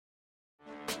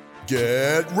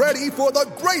Get ready for the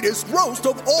greatest roast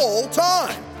of all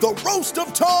time, the Roast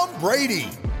of Tom Brady,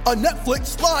 a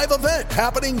Netflix live event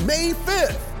happening May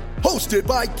 5th. Hosted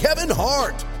by Kevin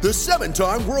Hart, the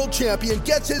 7-time world champion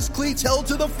gets his cleats held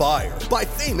to the fire by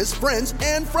famous friends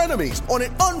and frenemies on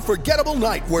an unforgettable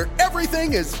night where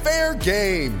everything is fair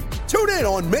game. Tune in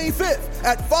on May 5th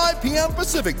at 5 p.m.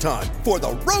 Pacific time for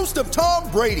the Roast of Tom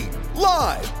Brady,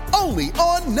 live only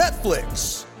on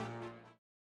Netflix.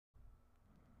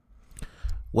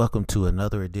 Welcome to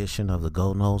another edition of the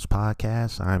Go Noles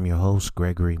podcast. I'm your host,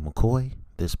 Gregory McCoy.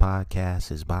 This podcast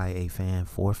is by a fan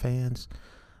for fans.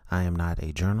 I am not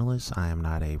a journalist. I am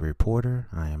not a reporter.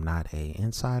 I am not an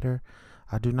insider.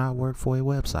 I do not work for a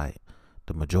website.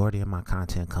 The majority of my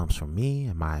content comes from me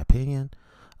and my opinion.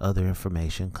 Other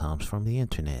information comes from the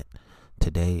internet.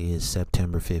 Today is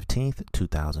September 15th,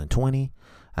 2020.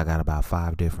 I got about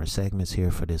 5 different segments here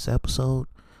for this episode.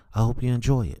 I hope you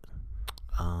enjoy it.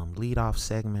 Lead off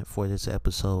segment for this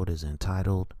episode is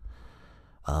entitled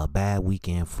Bad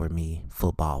Weekend for Me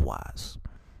Football Wise.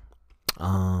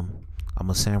 I'm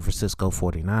a San Francisco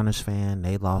 49ers fan.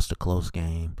 They lost a close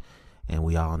game, and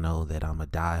we all know that I'm a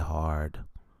diehard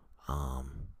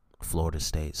Florida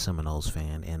State Seminoles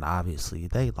fan, and obviously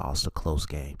they lost a close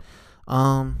game.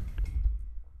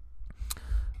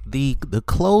 The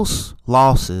close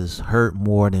losses hurt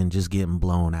more than just getting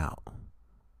blown out.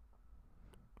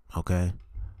 Okay?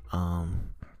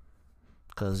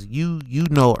 Because you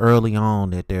know early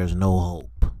on that there's no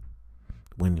hope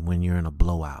when you're in a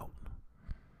blowout.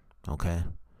 Okay?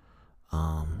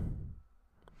 But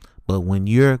when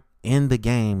you're in the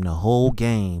game, the whole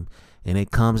game, and it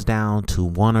comes down to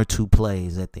 1 or 2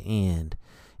 plays at the end,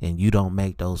 and you don't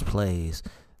make those plays,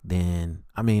 then,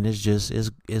 I mean,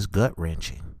 it's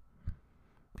gut-wrenching.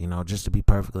 You know, just to be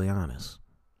perfectly honest.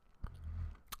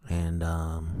 And,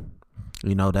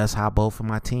 you know, that's how both of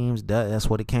my teams, that's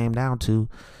what it came down to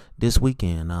this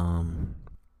weekend. I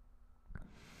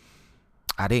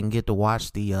didn't get to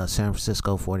watch the San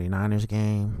Francisco 49ers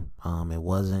game. It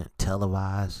wasn't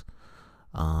televised.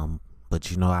 But,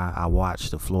 you know, I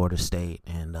watched the Florida State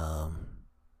and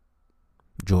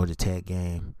Georgia Tech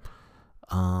game.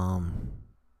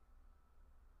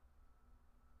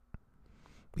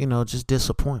 You know, just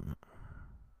disappointment.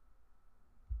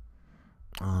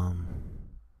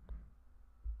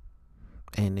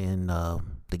 And in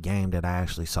the game that I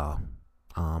actually saw,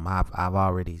 I've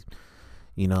already,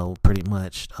 you know, pretty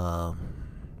much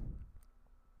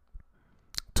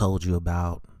told you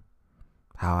about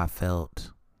how I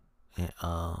felt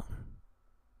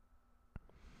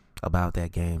about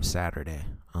that game Saturday.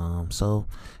 So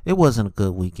it wasn't a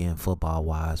good weekend football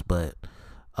wise, but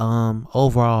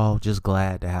overall, just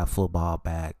glad to have football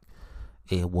back.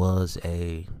 It was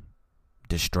a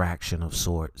distraction of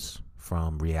sorts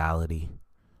from reality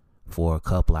for a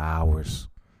couple of hours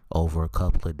over a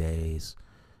couple of days,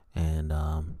 and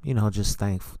you know, just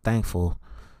thankful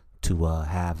to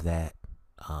have that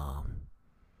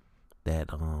the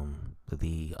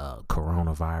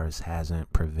coronavirus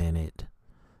hasn't prevented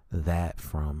that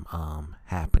from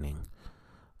happening.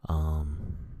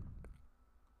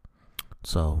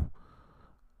 So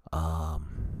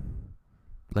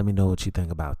let me know what you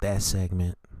think about that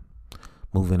segment.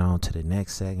 Moving on to the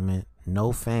next segment.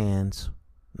 No fans,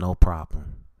 no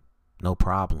problem. No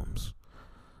problems.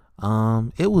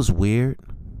 It was weird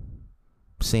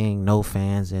seeing no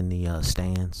fans in the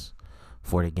stands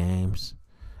for the games,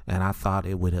 and I thought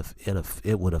it would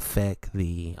affect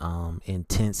the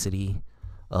intensity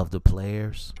of the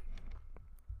players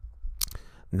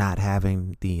not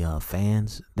having the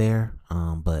fans there.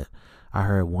 But I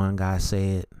heard one guy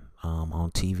say it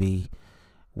on TV.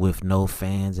 With no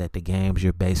fans at the games,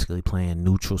 you're basically playing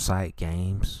neutral site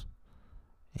games.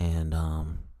 And I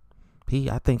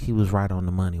think he was right on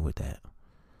the money with that.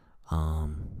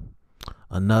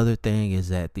 Another thing is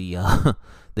that the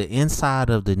inside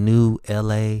of the new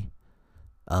LA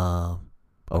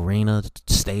arena,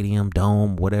 stadium,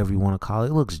 dome, whatever you want to call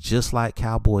it, looks just like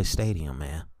Cowboy Stadium,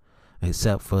 man.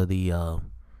 Except for the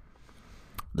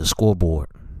scoreboard.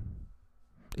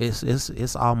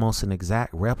 It's almost an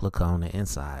exact replica on the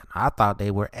inside. I thought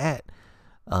they were at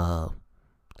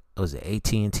was it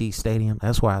AT&T Stadium?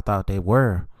 That's where I thought they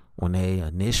were when they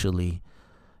initially,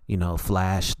 you know,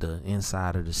 flashed the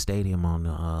inside of the stadium on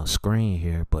the screen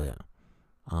here. But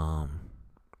I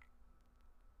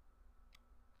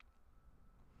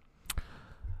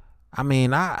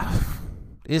mean,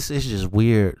 it's just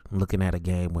weird looking at a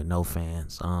game with no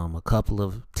fans. A couple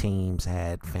of teams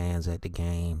had fans at the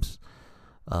games.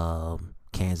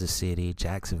 Kansas City,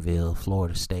 Jacksonville,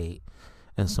 Florida State,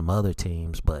 and some other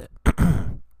teams, but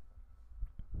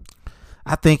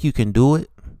I think you can do it,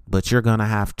 but you're going to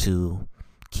have to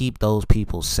keep those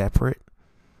people separate.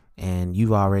 And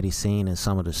you've already seen in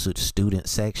some of the student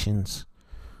sections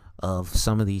of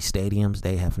some of these stadiums,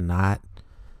 they have not,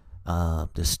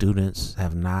 the students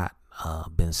have not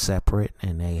been separate,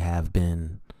 and they have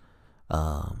been,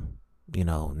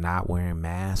 not wearing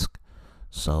masks.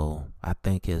 So I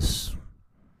think at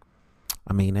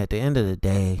the end of the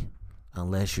day,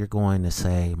 unless you're going to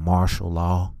say martial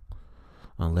law,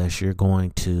 unless you're going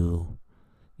to,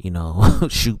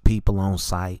 shoot people on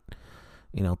sight,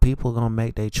 people are going to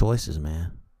make their choices,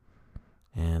 man.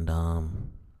 And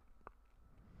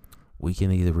we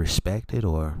can either respect it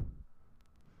or,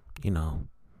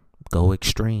 go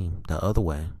extreme the other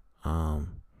way.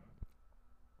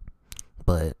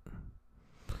 But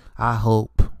I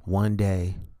hope one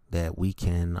day that we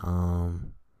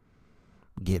can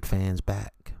get fans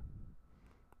back.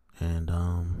 And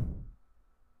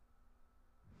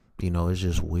it's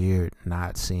just weird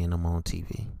not seeing them on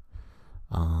TV.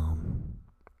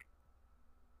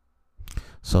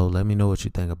 So let me know what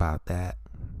you think about that.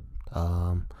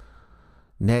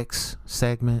 Next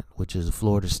segment, which is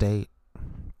Florida State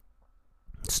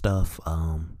stuff.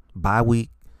 Bye week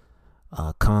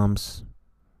comes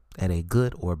at a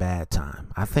good or bad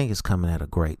time. I think it's coming at a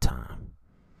great time,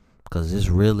 because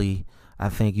I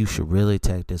think you should really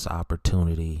take this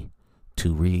opportunity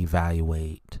to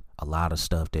reevaluate a lot of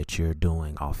stuff that you're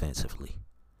doing offensively.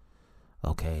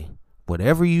 Okay,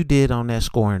 whatever you did on that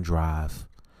scoring drive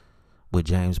with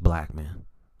James Blackman,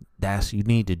 you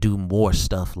need to do more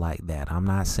stuff like that. I'm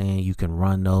not saying you can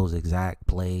run those exact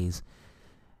plays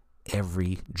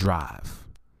every drive,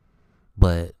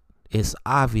 but it's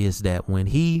obvious that when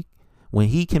he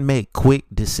can make quick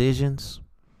decisions,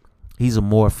 he's a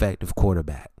more effective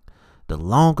quarterback. The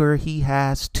longer he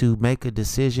has to make a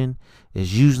decision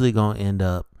is usually going to end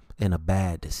up in a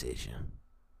bad decision.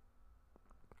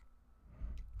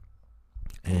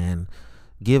 And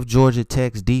give Georgia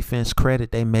Tech's defense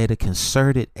credit. They made a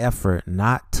concerted effort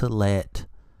not to let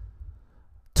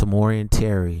Tamori and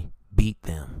Terry beat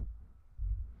them.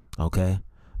 Okay?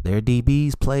 Their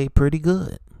DBs played pretty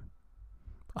good.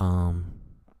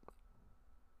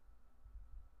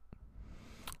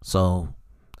 So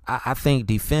I think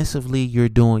defensively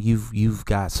you've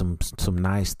got some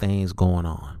nice things going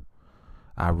on.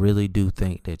 I really do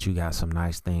think that you got some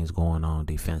nice things going on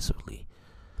defensively.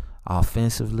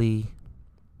 Offensively,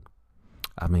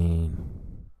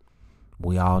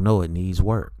 we all know it needs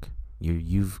work.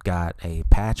 You've got a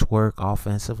patchwork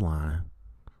offensive line.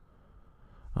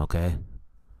 Okay?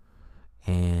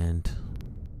 And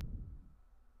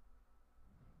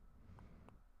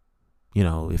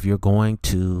if you're going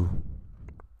to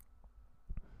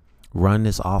run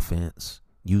this offense,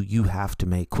 you have to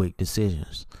make quick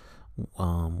decisions.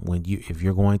 If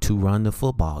you're going to run the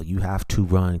football, you have to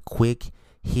run quick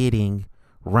hitting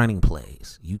running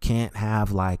plays. You can't have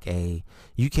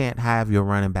your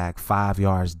running back 5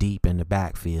 yards deep in the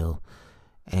backfield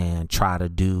and try to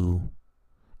do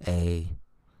a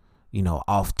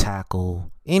off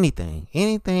tackle,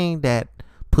 anything that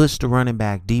puts the running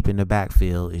back deep in the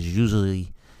backfield is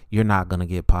usually you're not going to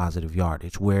get positive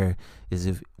yardage. Where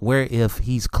if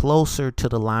he's closer to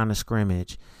the line of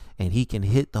scrimmage and he can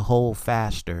hit the hole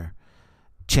faster,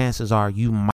 chances are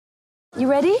you might. You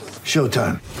ready?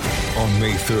 Showtime. On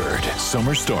May 3rd,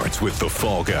 summer starts with The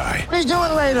Fall Guy. Let's do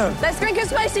it later. Let's drink a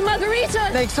spicy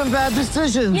margarita. Make some bad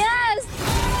decisions. Yes.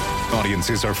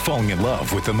 Audiences are falling in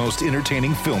love with the most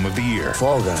entertaining film of the year.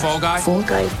 Fall Guy. Fall Guy? Fall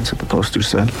Guy. That's what the poster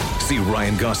said. See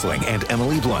Ryan Gosling and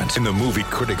Emily Blunt in the movie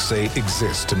critics say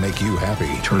exists to make you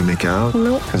happy. Trying to make it out?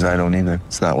 Nope. Because I don't either.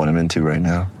 It's not what I'm into right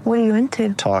now. What are you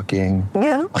into? Talking.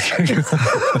 Yeah.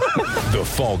 The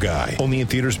Fall Guy. Only in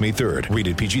theaters May 3rd.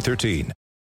 Rated PG-13.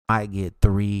 Might get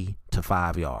 3 to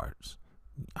 5 yards.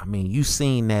 You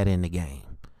seen that in the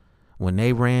game. When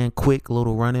they ran quick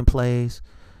little running plays,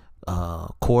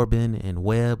 Corbin and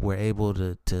Webb were able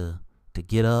to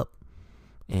get up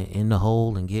in the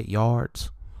hole and get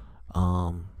yards.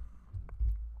 That's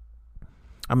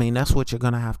what you're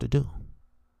going to have to do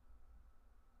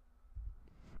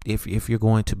if you're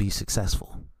going to be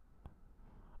successful.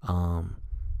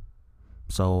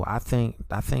 So I think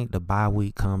the bye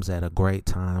week comes at a great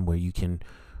time where you can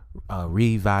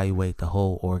reevaluate the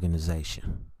whole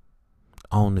organization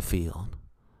on the field,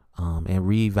 and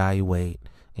reevaluate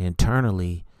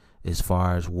internally as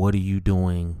far as what are you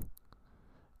doing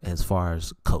as far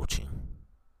as coaching,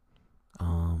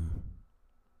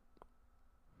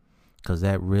 because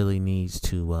that really needs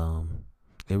to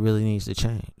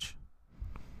change.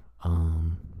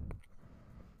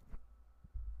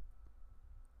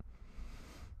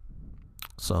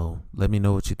 So let me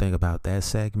know what you think about that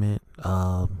segment.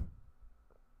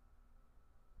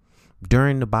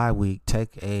 During the bye week,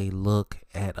 take a look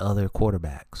at other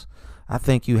quarterbacks. I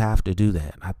think you have to do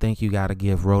that. I think you got to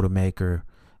give Rodemaker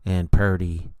and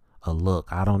Purdy a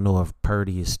look. I don't know if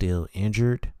Purdy is still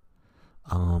injured,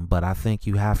 but I think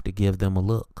you have to give them a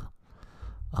look.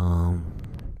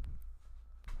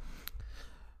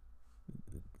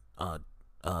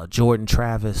 Jordan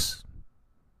Travis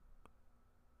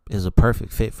is a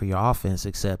perfect fit for your offense,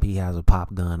 except he has a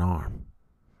pop gun arm.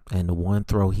 And the one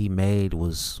throw he made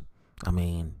was,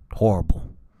 horrible.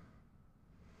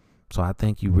 So I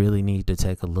think you really need to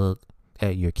take a look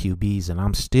at your QBs. And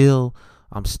I'm still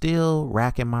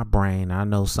racking my brain. I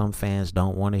know some fans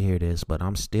don't want to hear this, but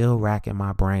I'm still racking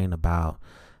my brain about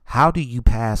how do you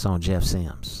pass on Jeff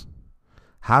Sims?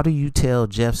 How do you tell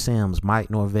Jeff Sims, Mike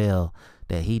Norvell,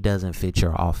 that he doesn't fit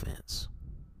your offense?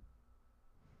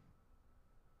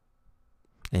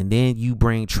 And then you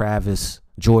bring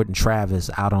Jordan Travis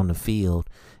out on the field,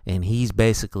 and he's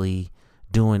basically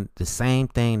doing the same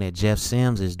thing that Jeff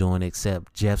Sims is doing,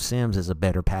 except Jeff Sims is a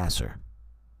better passer.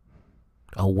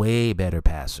 A way better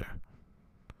passer.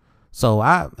 So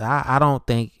I don't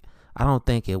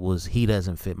think it was he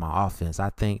doesn't fit my offense. I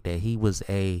think that he was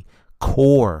a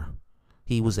core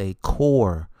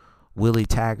Willie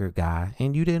Taggart guy,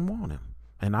 and you didn't want him.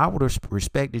 And I would have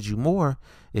respected you more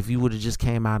if you would have just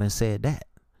came out and said that.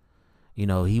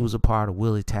 He was a part of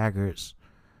Willie Taggart's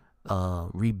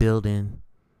rebuilding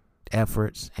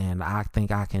efforts, and I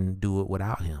think I can do it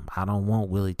without him. I don't want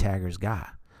Willie Taggart's guy.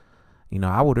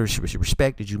 I would have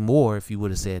respected you more if you would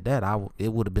have said that.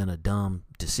 It would have been a dumb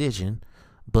decision,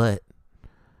 but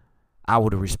I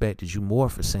would have respected you more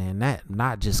for saying that,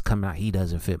 not just coming out, he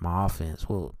doesn't fit my offense.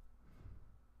 Well,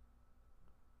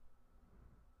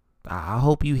 I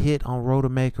hope you hit on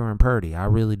Rodemaker and Purdy. I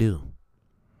really do.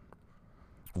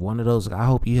 One of those, I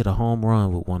hope you hit a home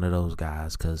run with one of those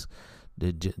guys, because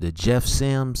the Jeff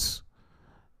Sims,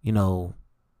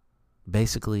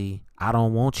 basically, I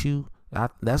don't want you.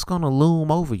 That's going to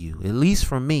loom over you, at least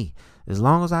from me. As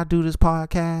long as I do this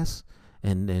podcast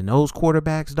and those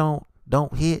quarterbacks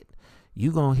don't hit,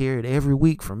 you're going to hear it every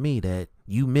week from me that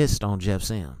you missed on Jeff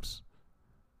Sims.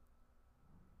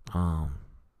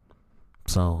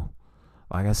 So,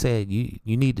 like I said, you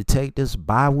need to take this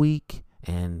bye week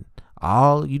and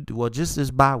just this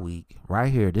bye week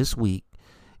right here this week,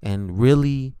 and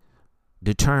really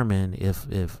determine if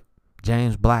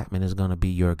James Blackman is going to be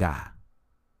your guy.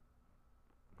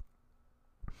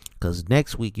 Because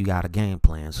next week you got a game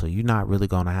plan, so you're not really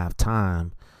going to have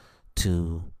time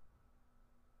to,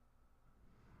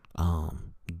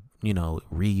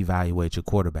 reevaluate your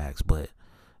quarterbacks. But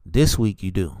this week you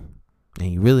do,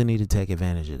 and you really need to take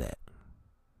advantage of that.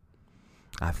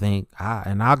 I think,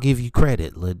 I'll give you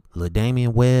credit,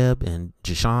 LaDamian Webb and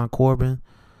Jashawn Corbin,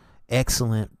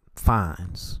 excellent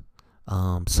finds.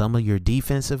 Some of your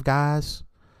defensive guys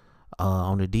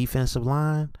on the defensive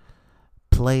line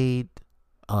played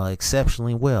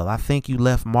exceptionally well. I think you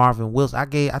left Marvin Wilson.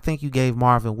 I think you gave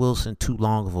Marvin Wilson too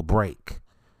long of a break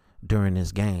during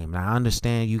this game. Now, I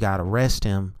understand you got to rest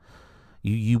him.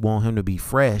 You want him to be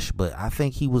fresh, but I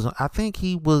think he was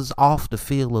off the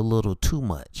field a little too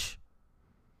much.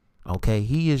 Okay,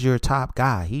 he is your top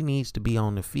guy. He needs to be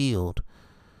on the field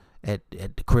at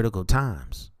the critical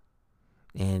times.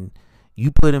 And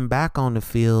you put him back on the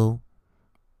field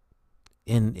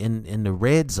in the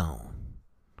red zone,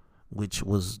 which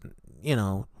was,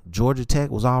 Georgia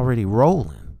Tech was already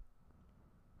rolling.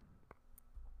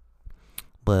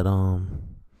 But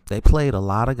they played a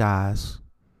lot of guys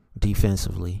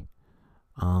defensively.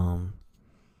 So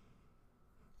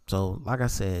like I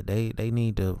said, they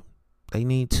need to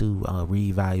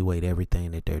reevaluate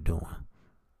everything that they're doing.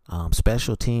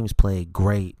 Special teams played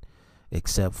great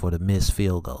except for the missed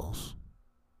field goals.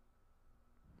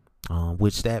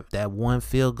 Which that one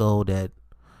field goal that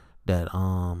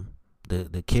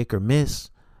the kicker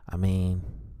missed, you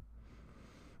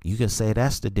can say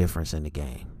that's the difference in the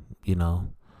game,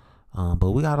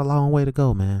 but we got a long way to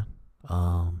go, man.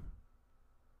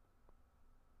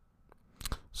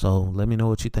 So let me know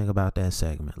what you think about that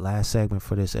segment. Last segment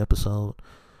for this episode.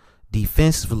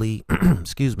 Defensively,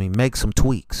 make some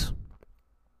tweaks.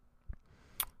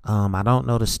 I don't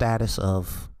know the status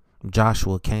of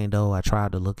Joshua Kando. I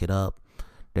tried to look it up.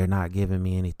 They're not giving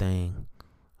me anything.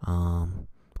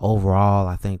 Overall,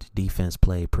 I think the defense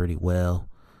played pretty well.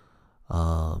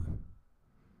 I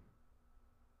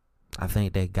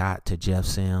think they got to Jeff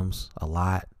Sims a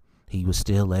lot. He was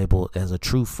still able, as a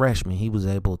true freshman, he was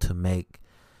able to make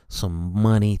some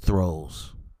money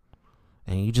throws.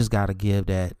 And you just got to give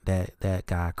that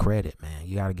guy credit, man.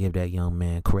 You got to give that young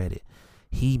man credit.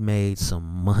 He made some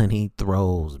money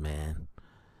throws, man.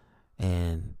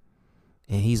 And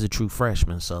he's a true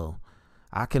freshman, so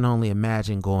I can only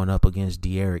imagine going up against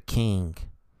De'Aaron King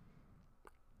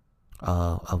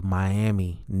of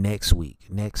Miami next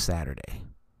Saturday.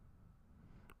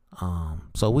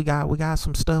 So we got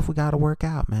some stuff we got to work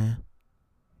out, man.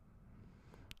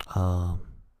 I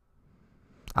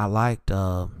liked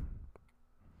Kalen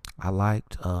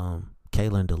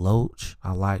DeLoach.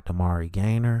 I liked Amari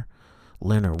Gaynor.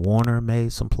 Leonard Warner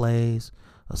made some plays.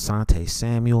 Asante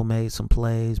Samuel made some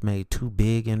plays. Made 2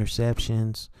 big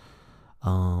interceptions.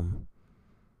 I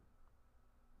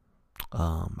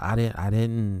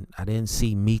didn't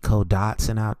see Miko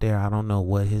Dotson out there. I don't know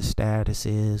what his status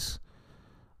is.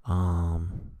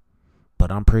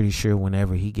 But I'm pretty sure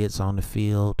whenever he gets on the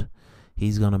field,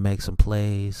 he's gonna make some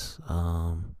plays.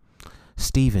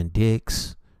 Steven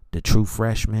Dix, the true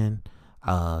freshman,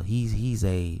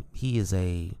 he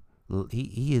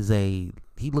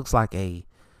looks like a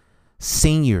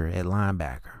senior at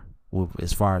linebacker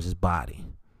as far as his body.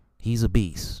 He's a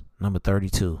beast. Number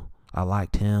 32. I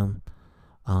liked him.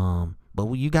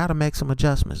 But you got to make some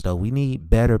adjustments, though. We need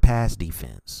better pass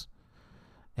defense.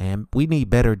 And we need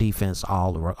better defense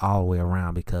all the way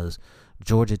around, because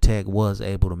Georgia Tech was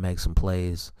able to make some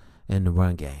plays in the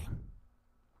run game.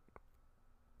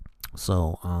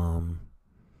 So,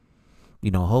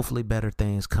 hopefully better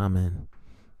things coming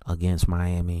against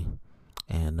Miami.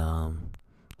 And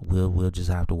we'll just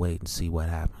have to wait and see what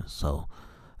happens. So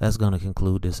that's going to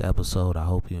conclude this episode. I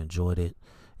hope you enjoyed it.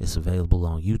 It's available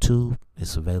on YouTube.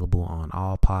 It's available on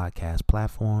all podcast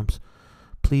platforms.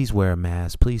 Please wear a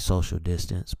mask. Please social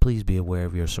distance. Please be aware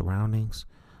of your surroundings.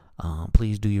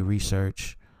 Please do your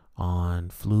research on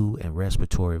flu and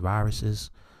respiratory viruses.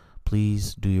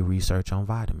 Please do your research on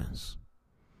vitamins.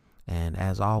 And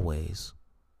as always,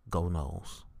 go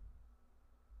Noles.